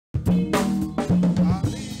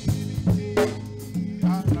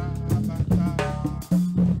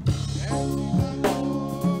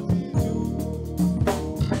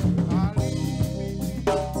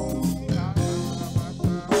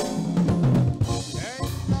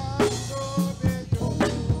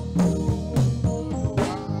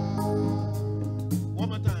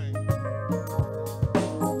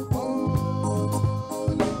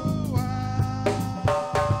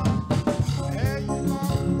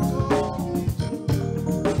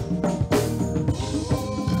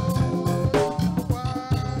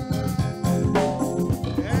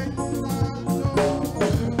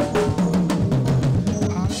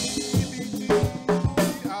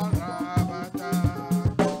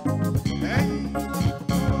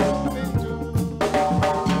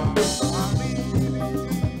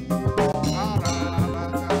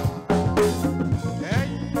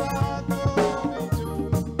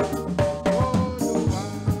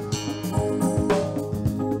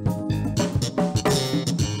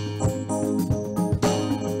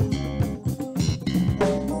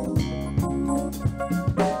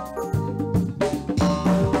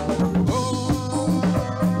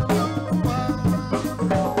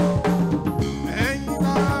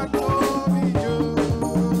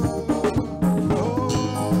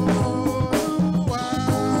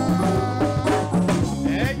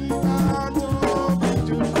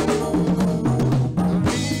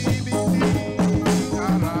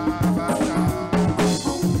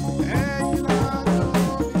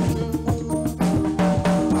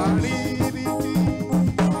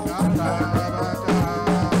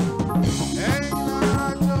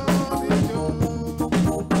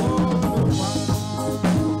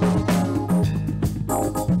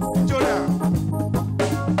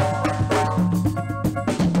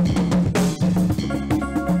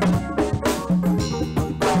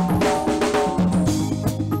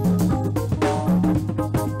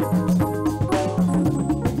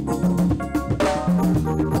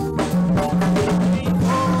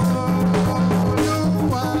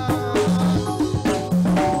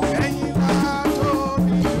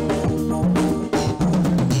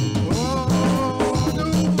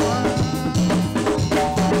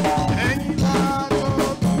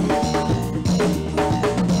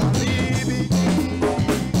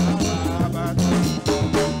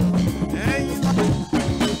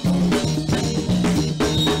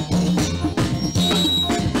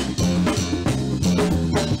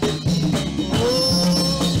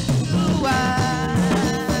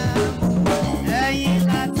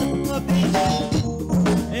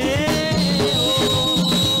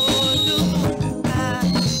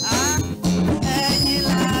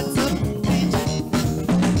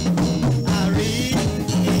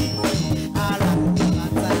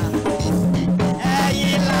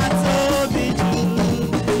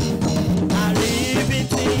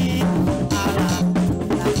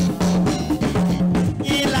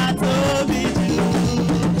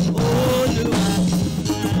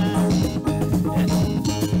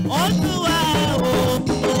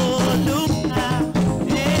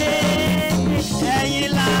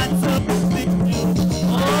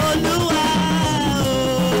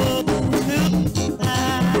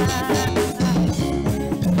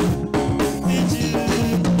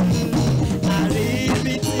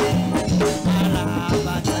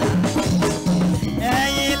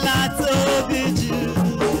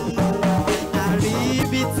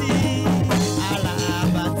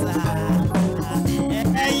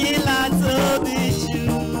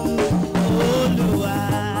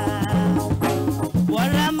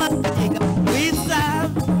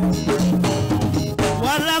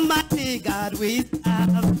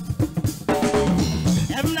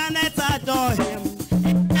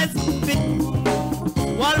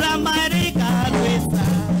What a mighty God we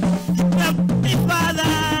serve. Heavenly Father.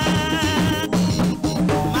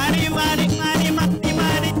 Mighty, mighty, mighty, mighty,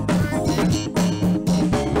 mighty.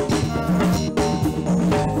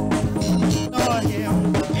 For him.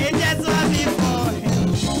 Angels are before him.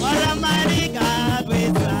 What a mighty God we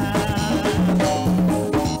serve.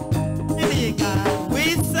 Mighty God we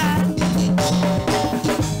serve.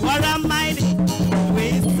 What a mighty we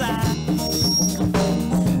serve.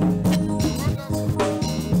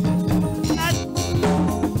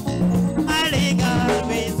 Mighty God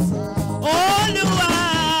we serve. Oh, Lua,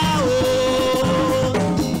 oh.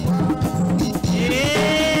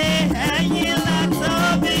 Yeah, hanging lots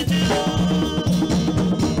of it.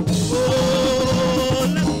 Oh,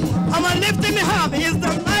 come on, lift him up. He's the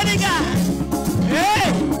mighty God. Hey,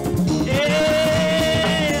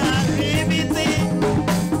 hey, Aribiti,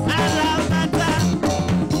 Arabata.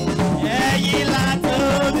 Yeah, he lots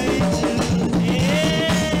of it.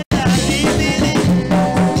 Yeah, Aribiti,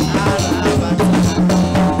 Arabata.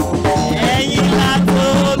 Yeah, he lots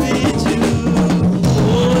of it.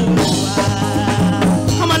 Oh,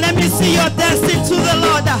 wow. Come on, let me see your dancing to the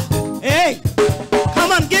Lord. Hey,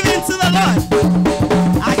 come on, give it to the Lord.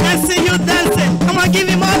 I can see you dancing. Come on, give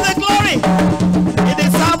him all the glory. It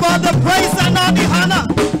is all the praise and all the honor.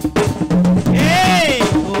 Hey,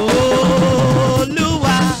 oh,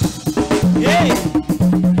 Lua. Hey,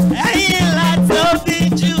 hey, lots of the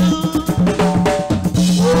Jews.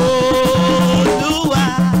 Oh, Lua.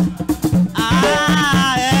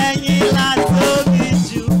 Ah, hey, lots of the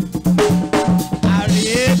Jews.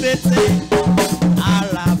 Aribete,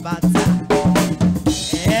 Arabata.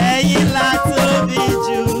 Hey, lots of the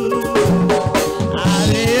Jews.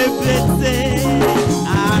 Aribete,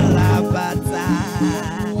 Arabata.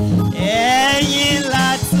 Hey,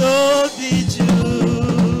 lots of the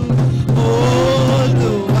Jews. Oh,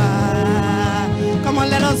 Lua. Come on,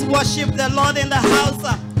 let us worship the Lord in the house.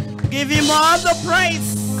 Give him all the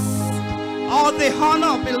praise. All the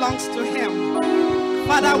honor belongs to him.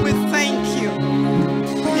 Father, we thank you.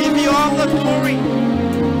 Give you all the glory,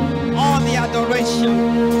 all the adoration.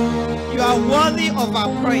 You are worthy of our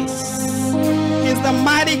praise. He's the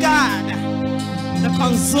mighty God, the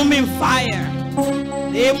consuming fire.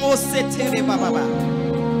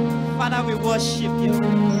 Father, we worship you.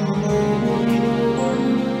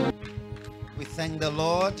 We thank the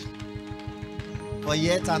Lord for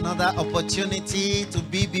yet another opportunity to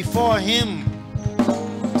be before him,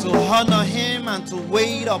 to honor him and to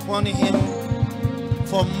wait upon him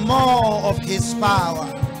for more of his power.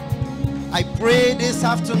 I pray this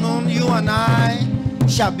afternoon you and I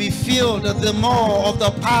shall be filled the more of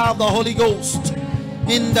the power of the Holy Ghost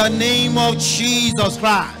in the name of Jesus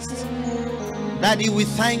Christ. Daddy, we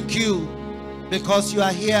thank you because you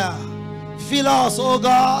are here. Fill us, oh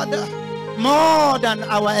God, more than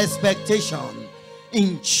our expectation.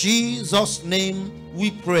 In Jesus' name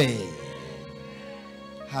we pray.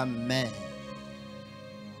 Amen.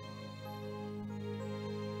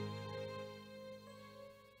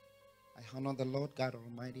 I honor the Lord God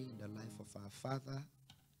Almighty in the life of our Father,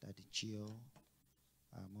 Daddy Gio,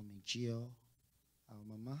 our Mommy Gio, our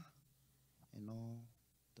Mama, and all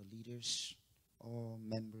the leaders, all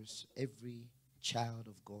members, every child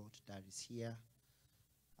of God that is here.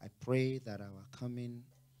 I pray that our coming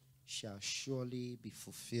shall surely be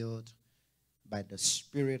fulfilled by the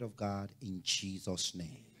Spirit of God in Jesus'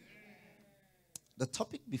 name. The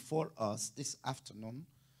topic before us this afternoon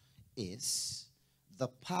is the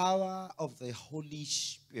power of the Holy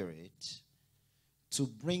Spirit to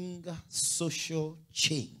bring social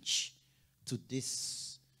change to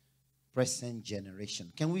this present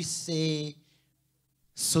generation. Can we say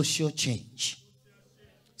social change?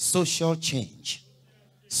 Social change.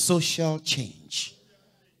 Social change.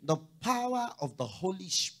 The power of the Holy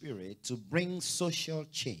Spirit to bring social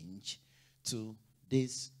change to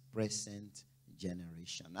this present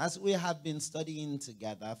generation. As we have been studying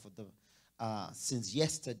together for the since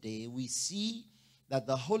yesterday, we see that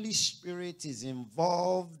the Holy Spirit is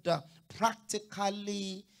involved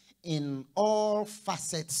practically in all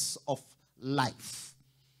facets of life.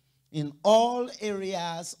 In all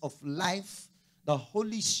areas of life, the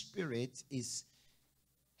Holy Spirit is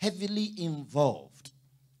heavily involved.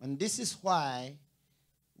 And this is why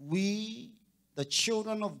we, the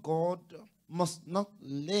children of God, must not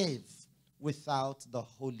live without the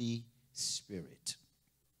Holy Spirit.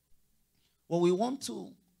 What we want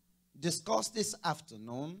to discuss this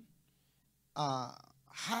afternoon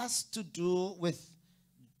has to do with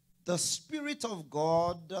the Spirit of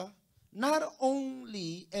God not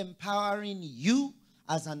only empowering you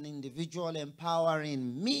as an individual,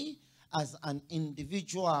 empowering me as an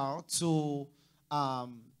individual to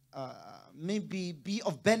maybe be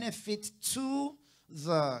of benefit to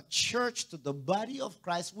the church, to the body of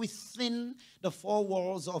Christ within the four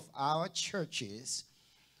walls of our churches,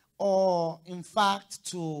 or in fact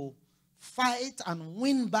to fight and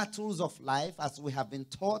win battles of life as we have been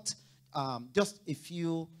taught just a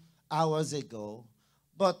few hours ago,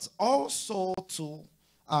 but also to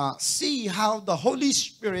see how the Holy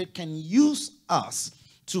Spirit can use us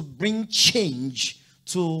to bring change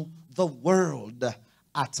to the world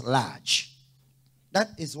at large.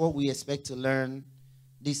 That is what we expect to learn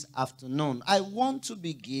this afternoon. I want to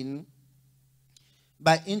begin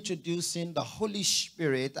by introducing the Holy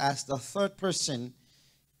Spirit as the third person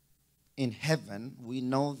in heaven. We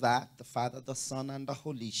know that the Father, the Son, and the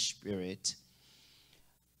Holy Spirit.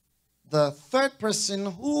 The third person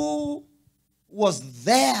who was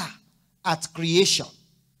there at creation,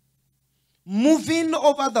 moving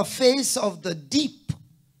over the face of the deep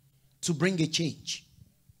to bring a change.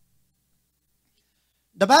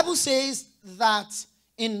 The Bible says that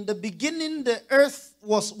in the beginning the earth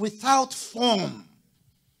was without form.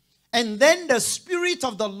 And then the Spirit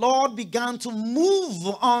of the Lord began to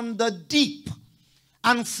move on the deep.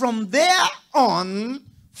 And from there on,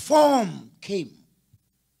 form came.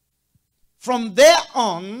 From there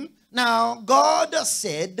on, now God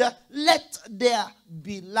said, let there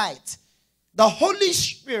be light. The Holy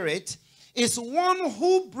Spirit is one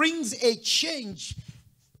who brings a change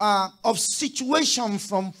of situation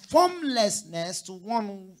from formlessness to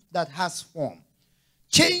one that has form.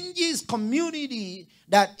 Changes community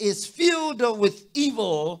that is filled with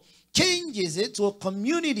evil, changes it to a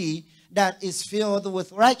community that is filled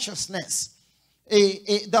with righteousness.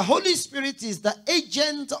 The Holy Spirit is the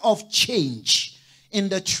agent of change in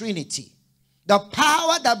the Trinity. The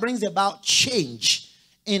power that brings about change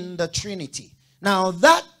in the Trinity. Now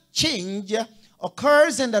that change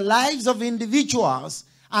occurs in the lives of individuals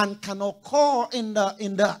and can occur in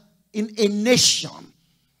a nation,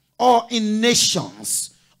 or in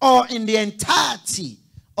nations, or in the entirety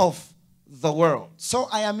of the world. So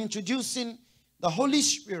I am introducing the Holy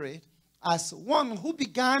Spirit as one who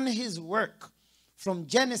began his work from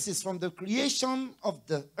Genesis, from the creation of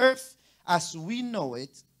the earth as we know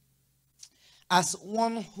it, as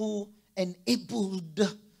one who enabled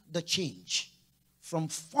the change from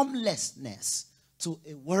formlessness to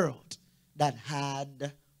a world that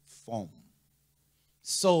had form.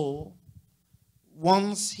 So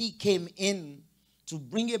once he came in to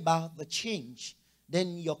bring about the change,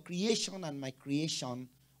 then your creation and my creation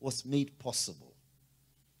was made possible.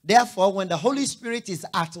 Therefore, when the Holy Spirit is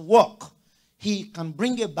at work, he can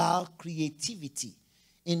bring about creativity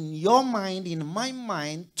in your mind, in my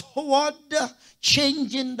mind, toward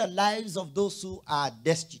changing the lives of those who are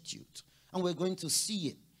destitute. And we're going to see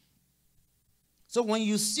it. So when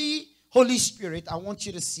you see Holy Spirit, I want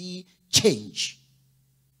you to see change.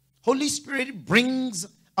 Holy Spirit brings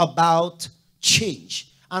about change.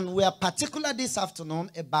 And we are particular this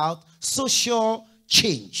afternoon about social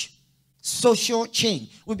change. Social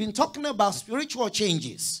change. We've been talking about spiritual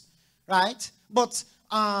changes, right? But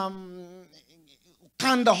can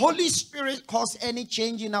the Holy Spirit cause any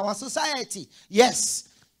change in our society? Yes,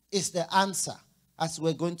 is the answer, as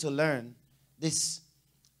we're going to learn this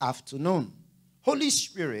afternoon. Holy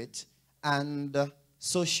Spirit and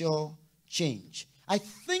social change. I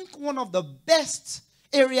think one of the best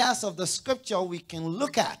areas of the scripture we can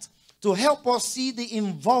look at to help us see the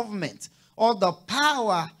involvement or the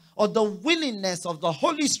power or the willingness of the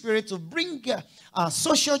Holy Spirit to bring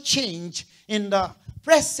social change in the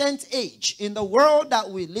present age, in the world that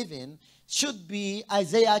we live in, should be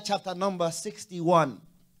Isaiah chapter number 61.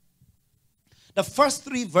 The first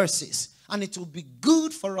 3 verses, and it will be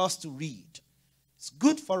good for us to read. It's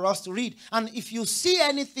good for us to read. And if you see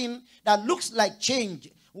anything that looks like change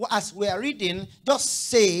as we are reading, just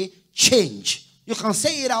say change. You can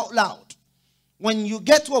say it out loud. When you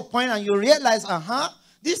get to a point and you realize,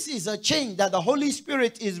 this is a change that the Holy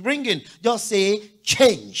Spirit is bringing, just say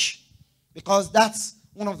change. Because that's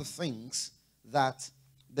one of the things that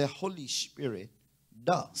the Holy Spirit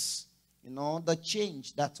does. You know, the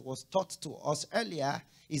change that was taught to us earlier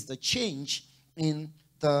is the change in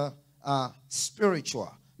the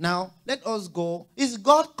spiritual. Now, let us go. Is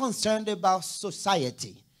God concerned about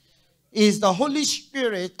society? Is the Holy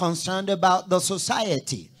Spirit concerned about the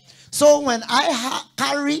society? So when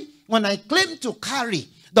I claim to carry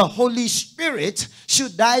the Holy Spirit,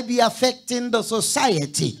 should I be affecting the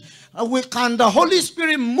society? Can the Holy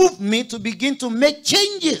Spirit move me to begin to make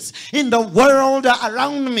changes in the world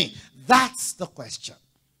around me? That's the question.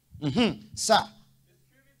 Sir.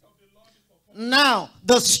 Now,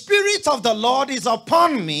 the Spirit of the Lord is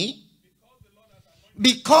upon me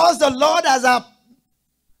Because the Lord has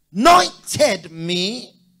anointed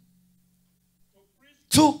me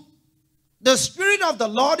to, the Spirit of the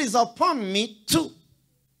Lord is upon me too.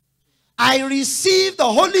 I receive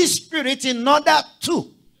the Holy Spirit in order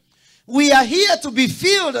to. We are here to be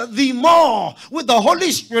filled the more with the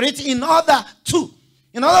Holy Spirit in order to.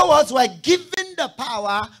 In other words, we're given the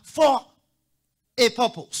power for a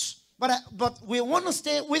purpose. But we want to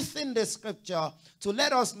stay within the scripture to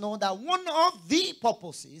let us know that one of the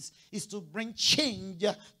purposes is to bring change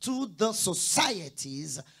to the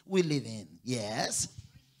societies we live in. Yes.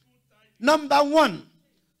 Number one,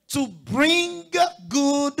 to bring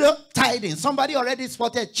good tidings. Somebody already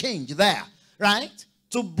spotted change there, right?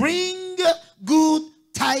 To bring good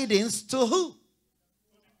tidings to who?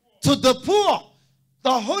 To the poor.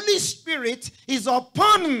 The Holy Spirit is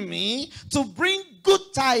upon me to bring good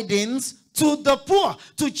tidings to the poor,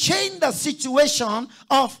 to change the situation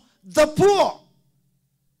of the poor.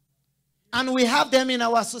 And we have them in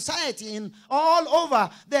our society, in all over.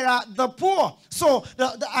 There are the poor. So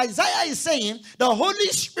the Isaiah is saying, the Holy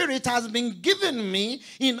Spirit has been given me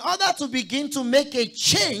in order to begin to make a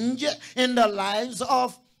change in the lives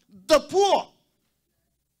of the poor.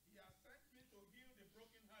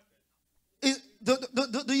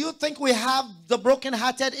 Do you think we have the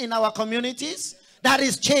brokenhearted in our communities? That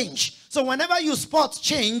is change. So whenever you spot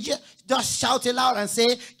change, just shout it loud and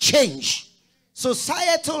say, change.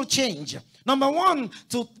 Societal change. Number one,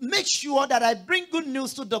 to make sure that I bring good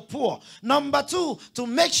news to the poor. Number two, to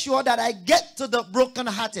make sure that I get to the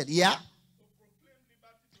brokenhearted. Yeah?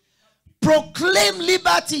 Proclaim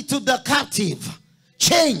liberty to the captive.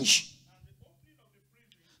 Change.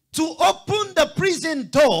 To open the prison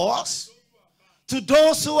doors to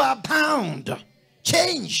those who are bound.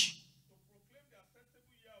 Change.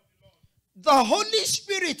 The Holy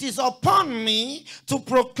Spirit is upon me to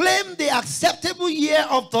proclaim the acceptable year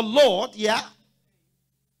of the Lord. Yeah.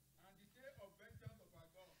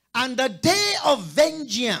 And the day of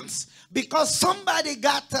vengeance. Because somebody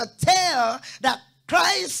got to tell that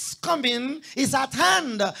Christ's coming is at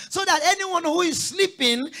hand. So that anyone who is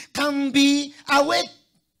sleeping can be awake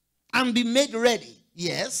and be made ready.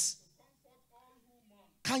 Yes.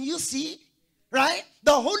 Can you see? Right?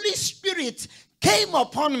 The Holy Spirit came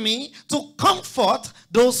upon me to comfort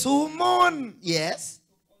those who mourn. Yes.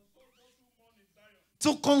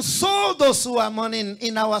 To console those who are mourning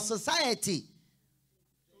in our society.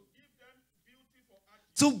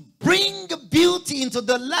 To bring beauty into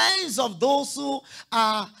the lives of those who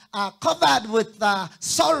are covered with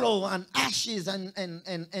sorrow and ashes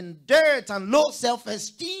and dirt and low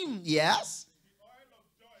self-esteem. Yes.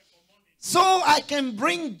 So I can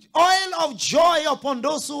bring oil of joy upon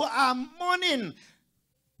those who are mourning.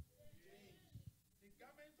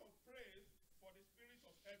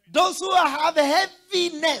 Those who have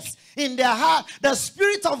heaviness in their heart, the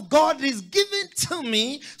Spirit of God is given to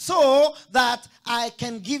me so that I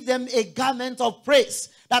can give them a garment of praise.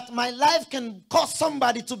 That my life can cause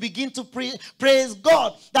somebody to begin to praise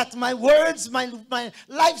God. That my words, my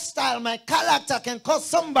lifestyle, my character can cause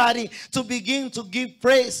somebody to begin to give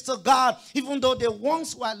praise to God. Even though they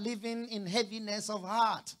once were living in heaviness of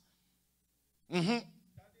heart. Mm-hmm.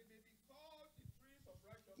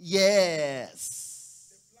 Yes.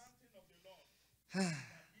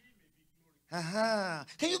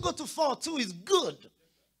 Can you go to 4:2? It's good.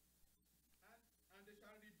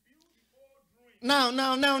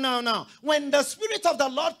 Now. When the Spirit of the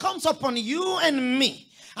Lord comes upon you and me,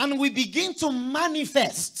 and we begin to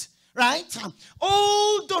manifest, right?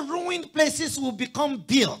 All the ruined places will become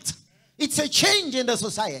built. It's a change in the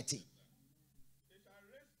society.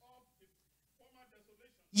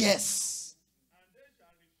 Yes.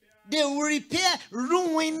 They will repair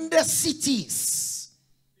ruined cities.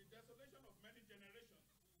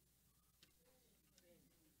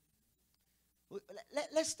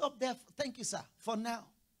 Let's stop there. Thank you, sir, for now.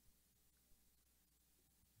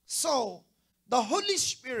 So, the Holy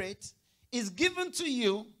Spirit is given to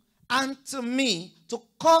you and to me to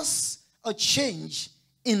cause a change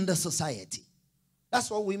in the society. That's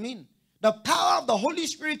what we mean. The power of the Holy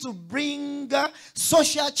Spirit to bring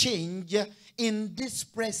social change in this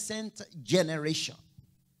present generation.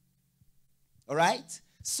 All right?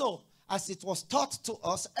 So, as it was taught to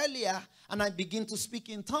us earlier, and I begin to speak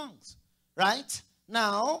in tongues, right?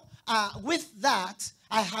 Now, with that,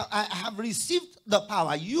 I have received the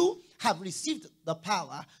power. You have received the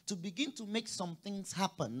power to begin to make some things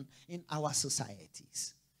happen in our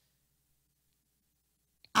societies.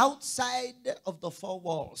 Outside of the four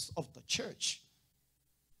walls of the church.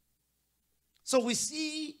 So we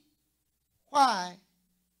see why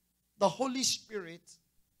the Holy Spirit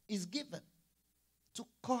is given. to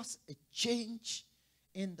cause a change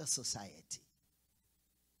in the society.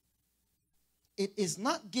 It is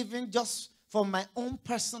not given just for my own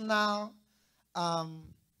personal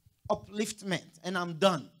upliftment and I'm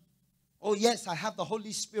done. Oh yes, I have the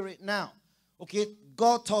Holy Spirit now. Okay,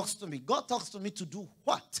 God talks to me. God talks to me to do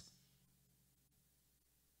what?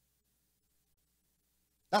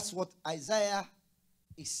 That's what Isaiah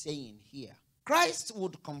is saying here. Christ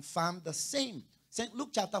would confirm the same. St. Luke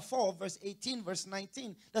chapter 4, verse 18, verse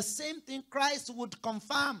 19. The same thing Christ would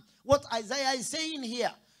confirm what Isaiah is saying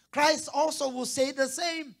here. Christ also will say the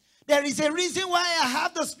same. There is a reason why I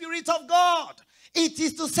have the Spirit of God. It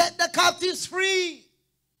is to set the captives free.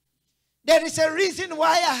 There is a reason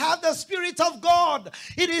why I have the Spirit of God.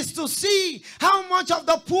 It is to see how much of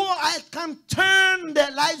the poor I can turn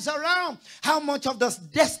their lives around. How much of the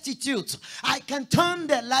destitute I can turn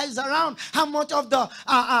their lives around. How much of the,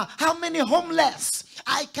 how many homeless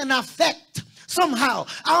I can affect somehow.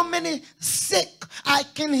 How many sick I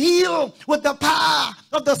can heal with the power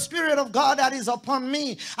of the Spirit of God that is upon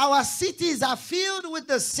me. Our cities are filled with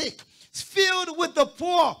the sick, filled with the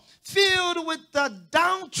poor, filled with the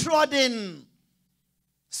downtrodden.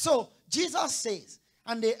 So Jesus says,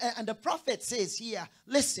 and the prophet says here,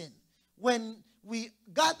 listen, when we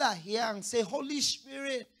gather here and say, Holy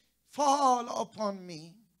Spirit, fall upon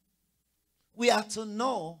me, we are to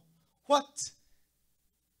know what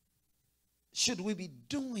should we be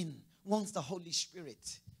doing once the Holy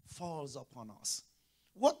Spirit falls upon us.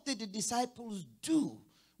 What did the disciples do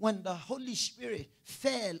when the Holy Spirit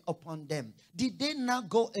fell upon them? Did they not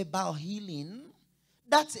go about healing?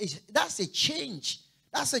 That's a change.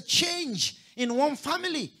 That's a change in one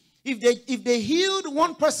family. If they healed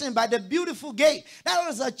one person by the beautiful gate, that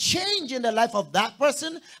was a change in the life of that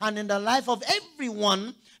person and in the life of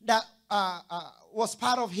everyone that was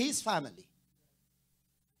part of his family.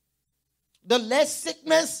 The less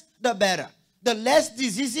sickness, the better. The less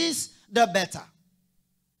diseases, the better.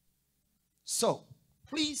 So,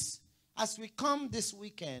 please, as we come this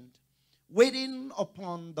weekend, waiting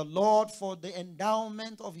upon the Lord for the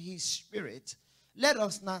endowment of His Spirit, let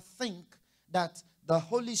us not think that the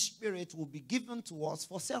Holy Spirit will be given to us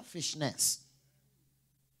for selfishness.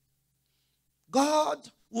 God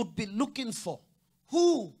would be looking for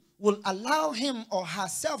who will allow him or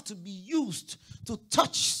herself to be used to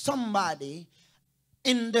touch somebody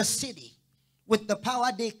in the city with the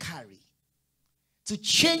power they carry, to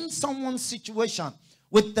change someone's situation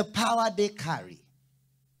with the power they carry.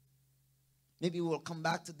 Maybe we'll come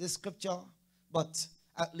back to this scripture, but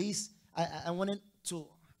at least I wanted to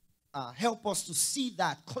help us to see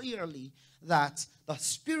that clearly, that the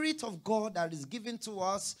Spirit of God that is given to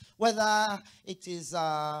us, whether it is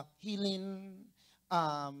healing,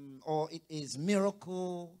 or it is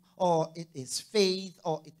miracle, or it is faith,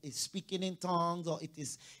 or it is speaking in tongues, or it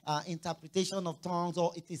is interpretation of tongues,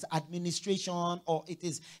 or it is administration, or it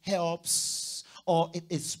is helps, or it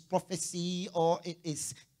is prophecy, or it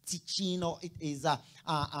is teaching, or it is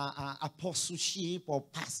apostleship, or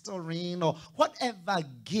pastoring, or whatever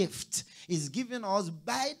gift is given us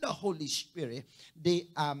by the Holy Spirit, they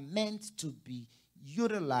are meant to be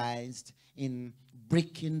utilized in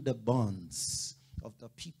breaking the bonds of the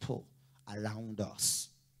people around us.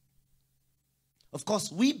 Of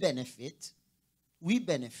course, we benefit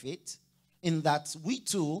in that we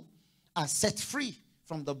too are set free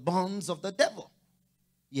from the bonds of the devil.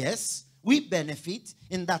 Yes, we benefit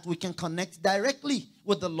in that we can connect directly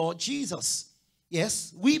with the Lord Jesus.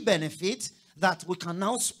 Yes, we benefit that we can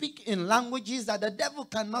now speak in languages that the devil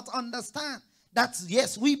cannot understand. That's,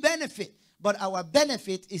 yes, we benefit. But our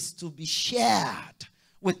benefit is to be shared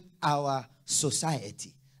with our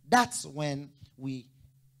society. That's when we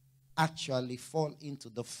actually fall into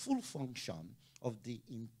the full function of the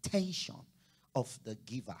intention of the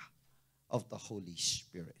giver of the Holy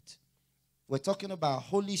Spirit. We're talking about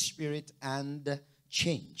Holy Spirit and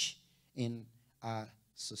change in our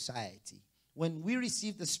society. When we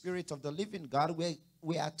receive the Spirit of the living God,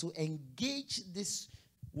 we are to engage this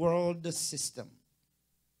world system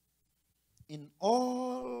in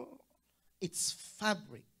all its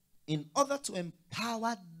fabric in order to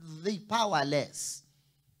empower the powerless.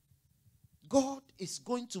 God is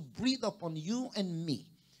going to breathe upon you and me.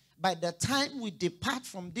 By the time we depart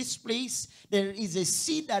from this place, there is a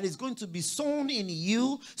seed that is going to be sown in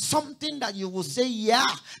you. Something that you will say, yeah,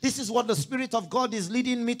 this is what the Spirit of God is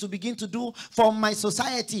leading me to begin to do for my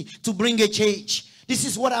society to bring a change. This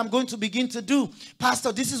is what I'm going to begin to do.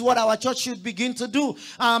 Pastor, this is what our church should begin to do.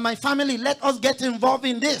 My family, let us get involved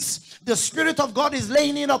in this. The Spirit of God is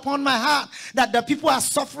laying it upon my heart that the people are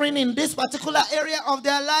suffering in this particular area of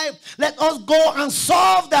their life. Let us go and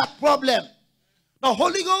solve that problem. The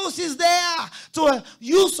Holy Ghost is there to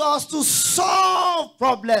use us to solve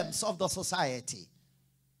problems of the society.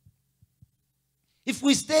 If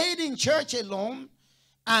we stayed in church alone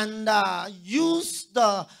and use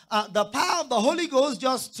the power of the Holy Ghost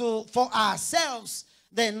just for ourselves,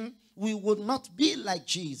 then we would not be like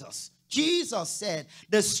Jesus. Jesus said,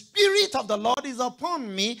 the Spirit of the Lord is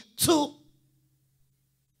upon me to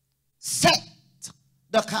set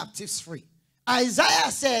the captives free.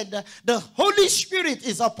 Isaiah said, the Holy Spirit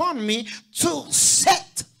is upon me to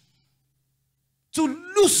set, to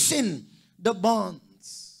loosen the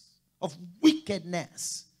bonds of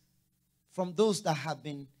wickedness from those that have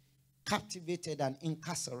been captivated and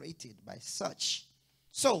incarcerated by such.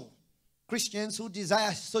 So, Christians who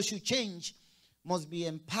desire social change must be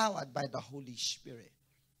empowered by the Holy Spirit.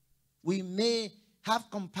 We may have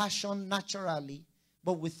compassion naturally,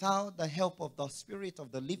 but without the help of the Spirit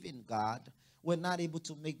of the living God, we're not able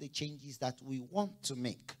to make the changes that we want to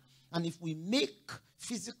make. And if we make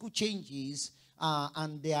physical changes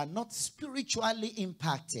and they are not spiritually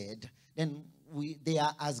impacted, then they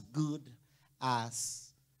are as good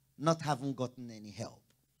as not having gotten any help.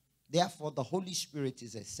 Therefore, the Holy Spirit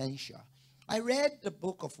is essential. I read the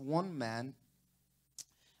book of one man.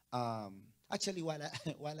 Actually, while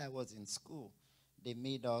I was in school, they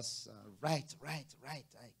made us write. I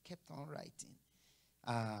kept on writing.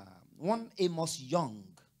 One Amos Young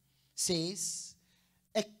says,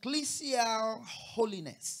 ecclesial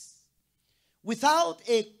holiness without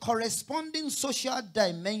a corresponding social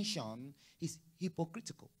dimension is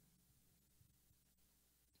hypocritical.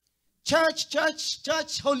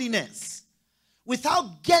 Church holiness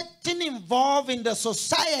without getting involved in the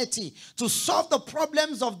society to solve the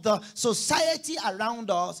problems of the society around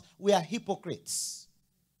us, we are hypocrites.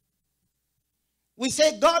 We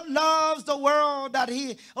say God loves the world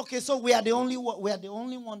so we are the only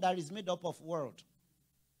one that is made up of world.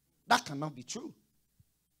 That cannot be true.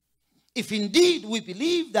 If indeed we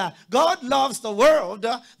believe that God loves the world,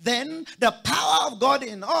 then the power of God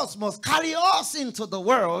in us must carry us into the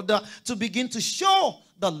world to begin to show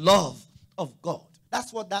the love of God.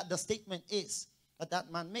 That's what the statement is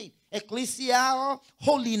that man made. Ecclesial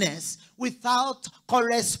holiness without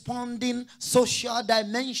corresponding social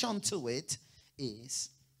dimension to it is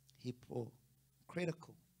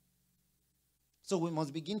hypocritical. So we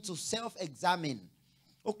must begin to self-examine.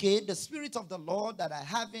 Okay, the Spirit of the Lord that I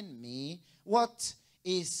have in me, what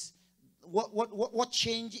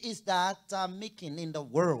change is that making in the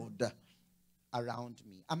world around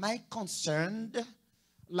me? Am I concerned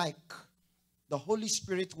like the Holy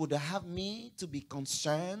Spirit would have me to be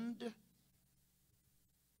concerned?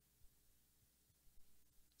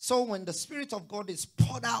 So when the Spirit of God is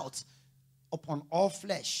poured out upon all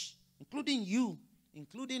flesh, including you,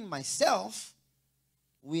 including myself,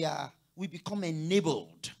 we become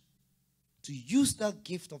enabled to use the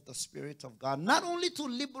gift of the Spirit of God, not only to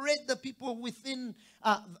liberate the people within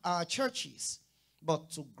our churches,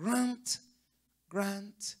 but to grant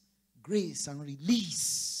grace and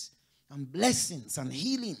release and blessings and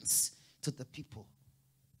healings to the people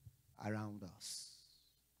around us.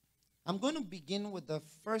 I'm going to begin with the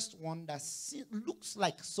first one that looks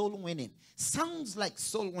like soul winning, sounds like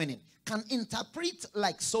soul winning, can interpret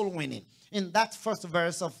like soul winning. In that first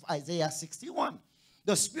verse of Isaiah 61,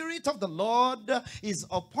 the Spirit of the Lord is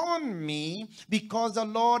upon me because the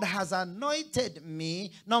Lord has anointed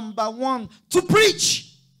me, number one, to preach